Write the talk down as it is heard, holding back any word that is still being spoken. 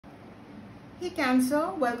Hey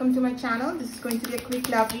Cancer, welcome to my channel. This is going to be a quick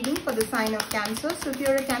love reading for the sign of Cancer. So if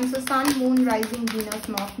you're a Cancer Sun, Moon, Rising, Venus,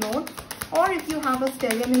 North Node, or if you have a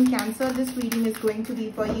stellium in Cancer, this reading is going to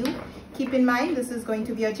be for you. Keep in mind, this is going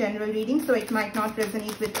to be a general reading, so it might not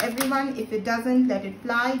resonate with everyone. If it doesn't, let it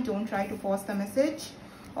fly. Don't try to force the message.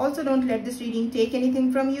 Also, don't let this reading take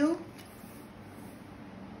anything from you.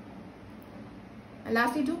 And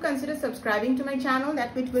lastly, do consider subscribing to my channel.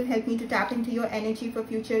 That which will help me to tap into your energy for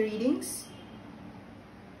future readings.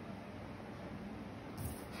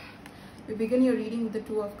 We begin your reading with the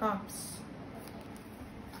Two of Cups.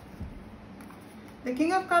 The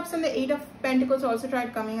King of Cups and the Eight of Pentacles also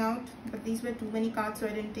tried coming out, but these were too many cards, so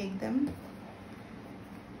I didn't take them.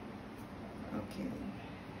 Okay.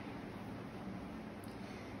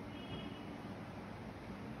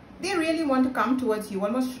 They really want to come towards you,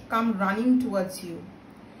 almost come running towards you.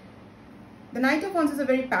 The Knight of Wands is a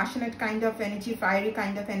very passionate kind of energy, fiery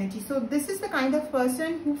kind of energy. So this is the kind of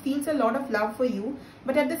person who feels a lot of love for you,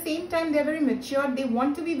 but at the same time, they're very mature. They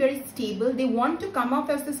want to be very stable. They want to come off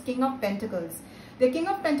as this King of Pentacles. The King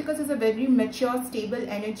of Pentacles is a very mature, stable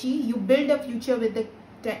energy. You build a future with the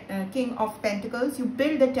King of Pentacles. You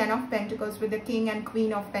build the Ten of Pentacles with the King and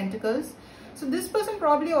Queen of Pentacles. So this person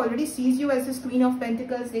probably already sees you as this Queen of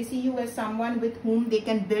Pentacles. They see you as someone with whom they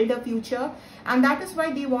can build a future. And that is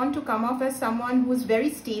why they want to come off as someone who is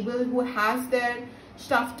very stable, who has their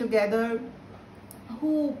stuff together,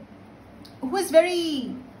 who is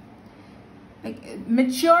very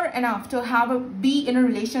mature enough to be in a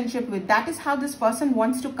relationship with. That is how this person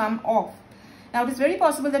wants to come off. Now, it is very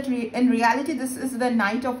possible that in reality, this is the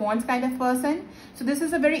Knight of Wands kind of person. So this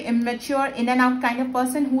is a very immature, in and out kind of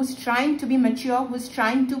person who's trying to be mature, who's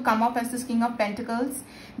trying to come off as this King of Pentacles.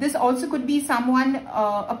 This also could be someone,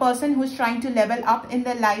 a person who's trying to level up in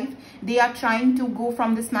their life. They are trying to go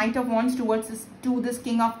from this Knight of Wands towards this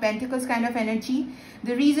King of Pentacles kind of energy.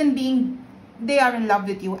 The reason being, they are in love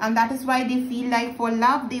with you, and that is why they feel like for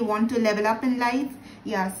love, they want to level up in life.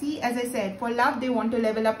 Yeah, see, as I said, for love, they want to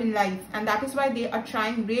level up in life. And that is why they are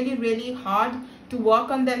trying really, really hard to work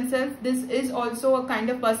on themselves. This is also a kind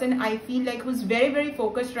of person, I feel like, who's very, very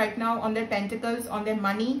focused right now on their pentacles, on their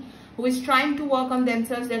money, who is trying to work on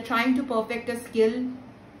themselves. They're trying to perfect a skill.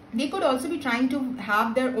 They could also be trying to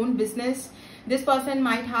have their own business. This person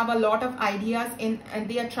might have a lot of ideas and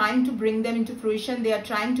they are trying to bring them into fruition. They are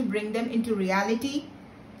trying to bring them into reality.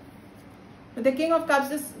 But the King of Cups,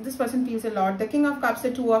 this person feels a lot. The King of Cups,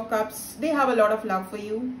 the Two of Cups, they have a lot of love for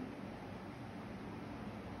you.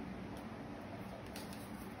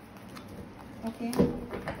 Okay.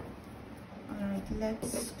 Alright,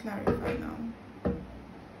 let's clarify now.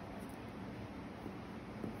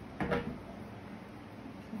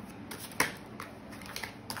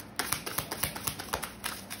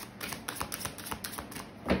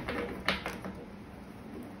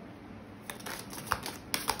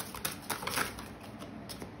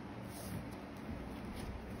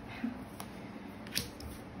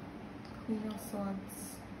 Queen of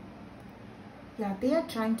Swords. Yeah, they are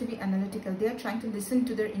trying to be analytical. They are trying to listen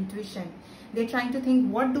to their intuition. They're trying to think,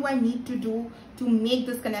 what do I need to do to make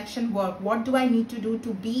this connection work? What do I need to do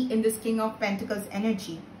to be in this King of Pentacles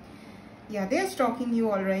energy? Yeah, they're stalking you,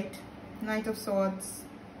 all right. Knight of Swords,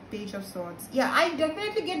 Page of Swords. Yeah, I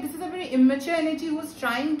definitely get this is a very immature energy who's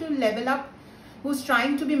trying to level up, who's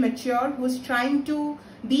trying to be mature, who's trying to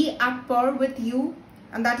be at par with you.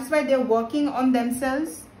 And that is why they're working on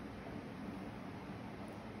themselves.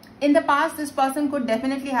 In the past, this person could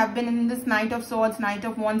definitely have been in this Knight of Swords, Knight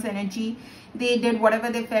of Wands energy. They did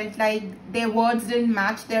whatever they felt like. Their words didn't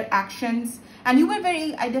match their actions. And you were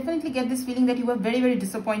I definitely get this feeling that you were very, very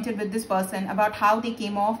disappointed with this person about how they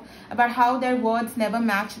came off, about how their words never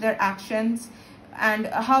matched their actions, and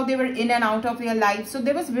how they were in and out of your life. So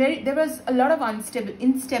there was a lot of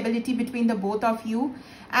instability between the both of you.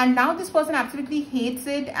 And now this person absolutely hates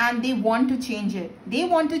it and they want to change it. They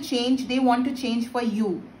want to change for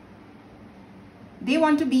you. They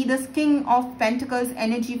want to be this King of Pentacles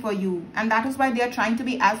energy for you. And that is why they are trying to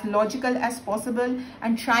be as logical as possible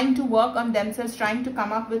and trying to work on themselves, trying to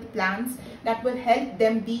come up with plans that will help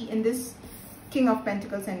them be in this King of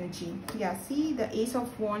Pentacles energy. Yeah, see, the Ace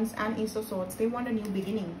of Wands and Ace of Swords. They want a new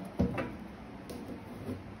beginning.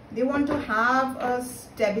 They want to have a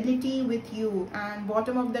stability with you. And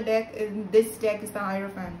bottom of the deck, in this deck, is the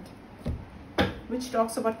Hierophant, which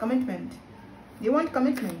talks about commitment. They want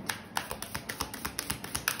commitment.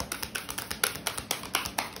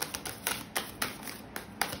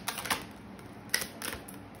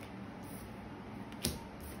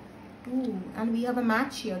 Ooh, and we have a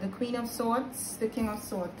match here, the Queen of Swords, the King of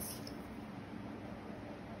Swords.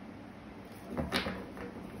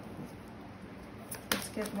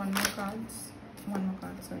 get one more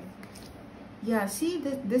card, sorry. Yeah, see,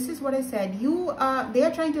 this is what I said. They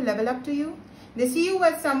are trying to level up to you. They see you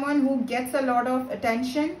as someone who gets a lot of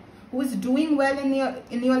attention, who is doing well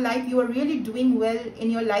in your life. You are really doing well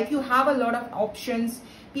in your life. You have a lot of options.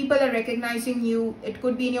 People are recognizing you. It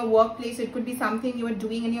could be in your workplace. It could be something you are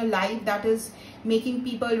doing in your life that is making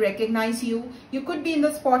people recognize you. You could be in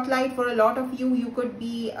the spotlight for a lot of you. You could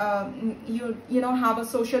be, have a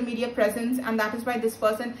social media presence, and that is why this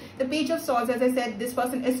person, the Page of Swords, as I said, this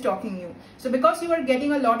person is stalking you. So because you are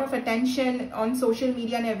getting a lot of attention on social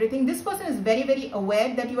media and everything, this person is very, very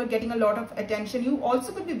aware that you are getting a lot of attention. You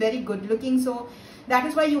also could be very good looking. So that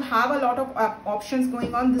is why you have a lot of options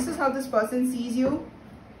going on. This is how this person sees you.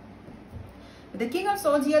 The King of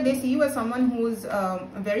Swords here, they see you as someone who is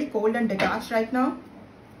very cold and detached right now.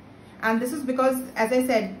 And this is because, as I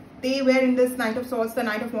said, they were in this Knight of Swords, the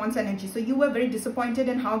Knight of Wands energy. So you were very disappointed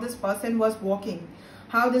in how this person was walking,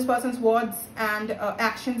 how this person's words and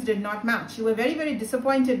actions did not match. You were very, very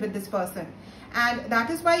disappointed with this person. And that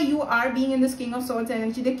is why you are being in this King of Swords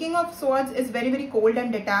energy. The King of Swords is very, very cold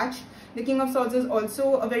and detached. The King of Swords is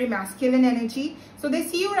also a very masculine energy. So they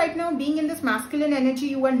see you right now being in this masculine energy.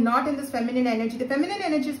 You are not in this feminine energy. The feminine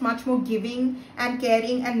energy is much more giving and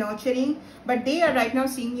caring and nurturing. But they are right now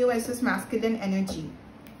seeing you as this masculine energy.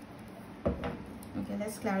 Okay,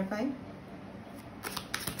 let's clarify.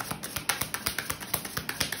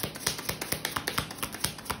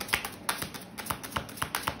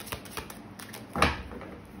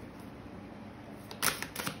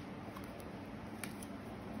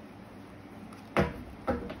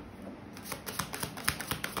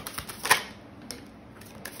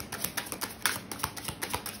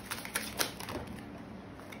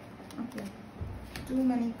 Too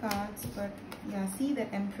many cards, but yeah, see the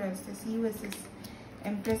Empress. They see you as this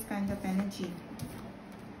Empress kind of energy.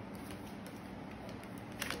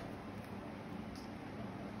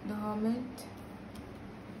 The Hermit.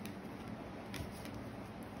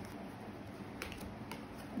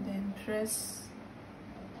 The Empress.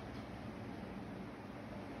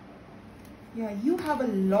 Yeah, you have a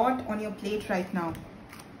lot on your plate right now.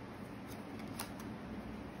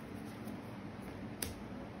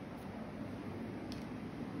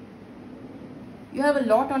 You have a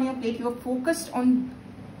lot on your plate. You are focused on,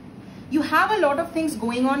 you have a lot of things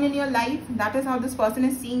going on in your life. That is how this person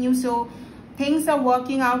is seeing you. So things are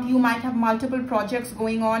working out. You might have multiple projects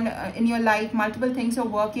going on in your life. Multiple things are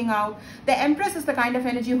working out. The Empress is the kind of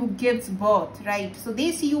energy who gives birth, right? So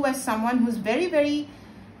they see you as someone who's very, very,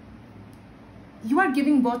 you are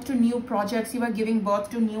giving birth to new projects. You are giving birth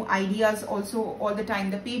to new ideas also all the time.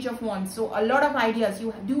 The Page of Wands. So a lot of ideas.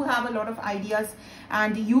 You do have a lot of ideas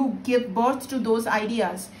and you give birth to those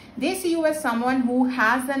ideas. They see you as someone who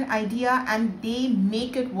has an idea and they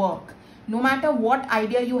make it work. No matter what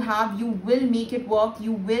idea you have, you will make it work.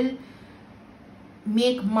 You will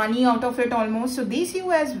make money out of it almost. So they see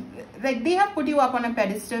you as, like, they have put you up on a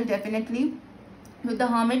pedestal, definitely. With the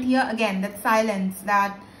Hermit here, again, that silence,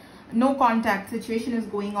 that no contact situation is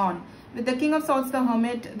going on. With the King of Swords, the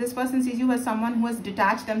Hermit, this person sees you as someone who has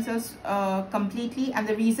detached themselves completely. And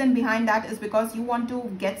the reason behind that is because you want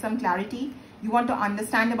to get some clarity. You want to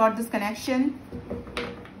understand about this connection.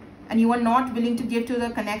 And you are not willing to give to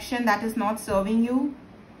the connection that is not serving you.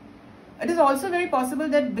 It is also very possible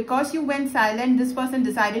that because you went silent, this person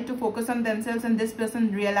decided to focus on themselves and this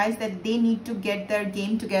person realized that they need to get their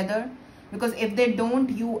game together. Because if they don't,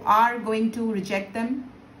 you are going to reject them.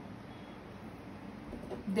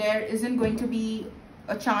 There isn't going to be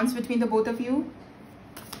a chance between the both of you.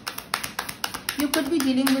 You could be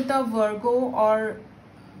dealing with a Virgo or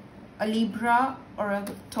a Libra or a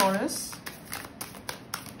Taurus.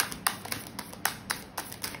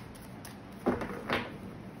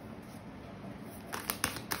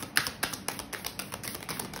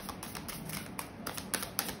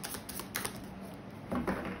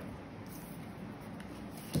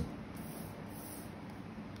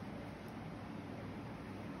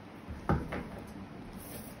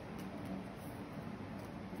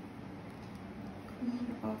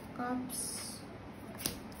 Of Cups,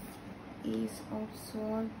 Ace of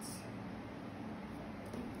Swords,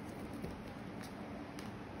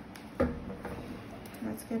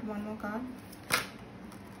 let's get one more card,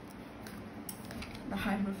 the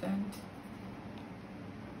Hierophant.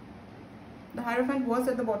 The Hierophant was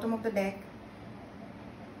at the bottom of the deck.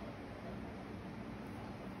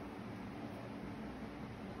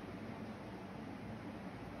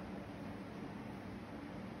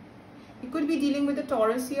 You could be dealing with a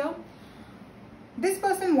Taurus here. This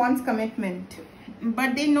person wants commitment,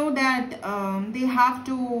 but they know that they have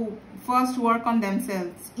to first work on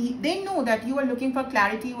themselves. They know that you are looking for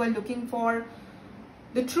clarity, you are looking for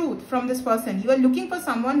the truth from this person. You are looking for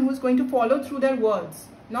someone who's going to follow through their words,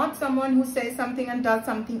 not someone who says something and does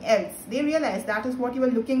something else. They realize that is what you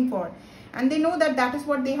are looking for, and they know that that is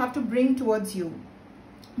what they have to bring towards you.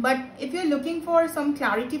 But if you're looking for some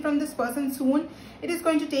clarity from this person soon, it is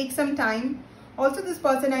going to take some time. Also, this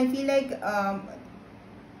person, I feel like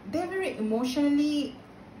they're very emotionally,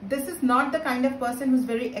 this is not the kind of person who's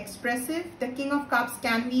very expressive. The King of Cups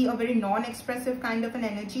can be a very non-expressive kind of an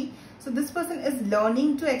energy. So this person is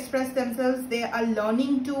learning to express themselves. They are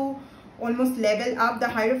learning to almost level up. The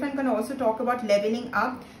Hierophant can also talk about leveling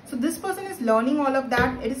up. So this person is learning all of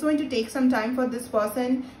that. It is going to take some time for this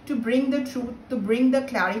person to bring the truth, to bring the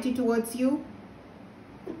clarity towards you.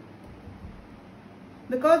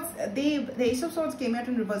 Because the Ace of Swords came out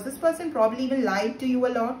in reverse. This person probably even lied to you a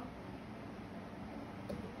lot.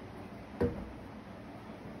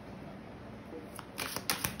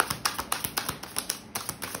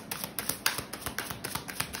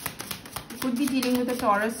 You could be dealing with a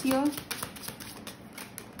Taurus here.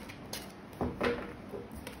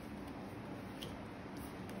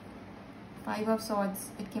 Five of Swords.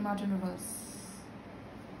 It came out in reverse.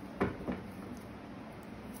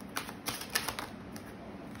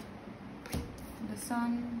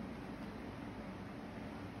 Sun.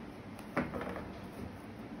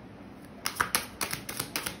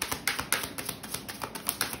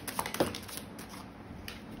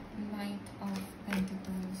 Knight of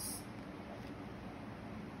Pentacles.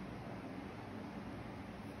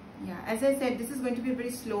 Yeah, as I said, this is going to be a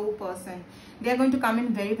very slow person. They are going to come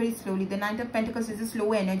in very, very slowly. The Knight of Pentacles is a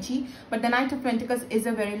slow energy, but the Knight of Pentacles is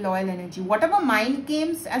a very loyal energy. Whatever mind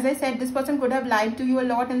games, as I said, this person could have lied to you a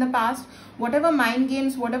lot in the past. Whatever mind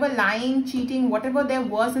games, whatever lying, cheating, whatever there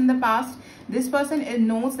was in the past, this person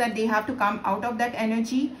knows that they have to come out of that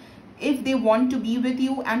energy if they want to be with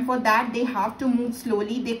you, and for that they have to move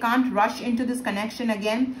slowly. They can't rush into this connection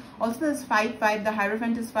again. Also, this 5-5, the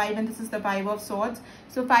Hierophant is 5 and this is the 5 of Swords.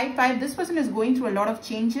 So 5-5, this person is going through a lot of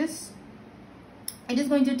changes. It is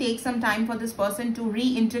going to take some time for this person to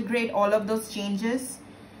reintegrate all of those changes.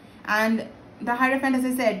 And the Hierophant, as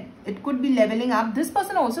I said, it could be leveling up. This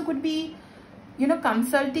person also could be, you know,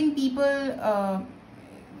 consulting people,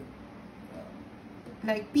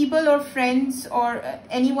 like people or friends or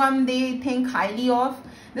anyone they think highly of.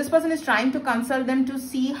 This person is trying to consult them to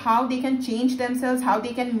see how they can change themselves, how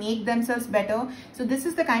they can make themselves better. So this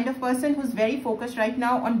is the kind of person who's very focused right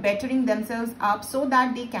now on bettering themselves up so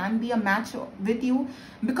that they can be a match with you,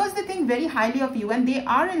 because they think very highly of you and they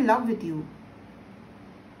are in love with you.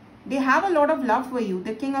 They have a lot of love for you.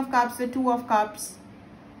 The King of Cups, the Two of Cups,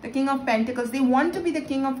 the King of Pentacles. They want to be the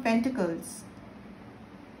King of Pentacles.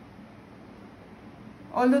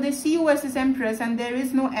 Although they see you as this Empress and there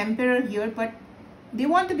is no Emperor here, but they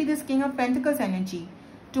want to be this King of Pentacles energy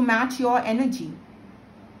to match your energy.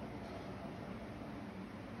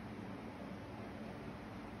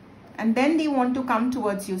 And then they want to come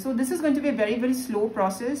towards you. So this is going to be a very, very slow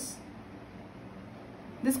process.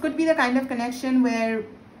 This could be the kind of connection where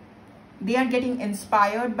they are getting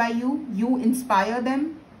inspired by you. You inspire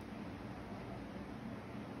them.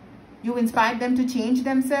 You inspire them to change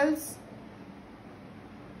themselves.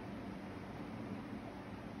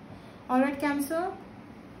 Alright, Cancer,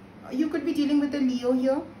 you could be dealing with a Leo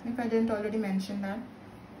here, if I didn't already mention that.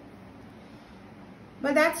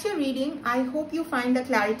 But that's your reading. I hope you find the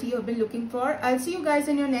clarity you've been looking for. I'll see you guys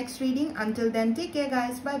in your next reading. Until then, take care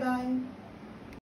guys. Bye-bye.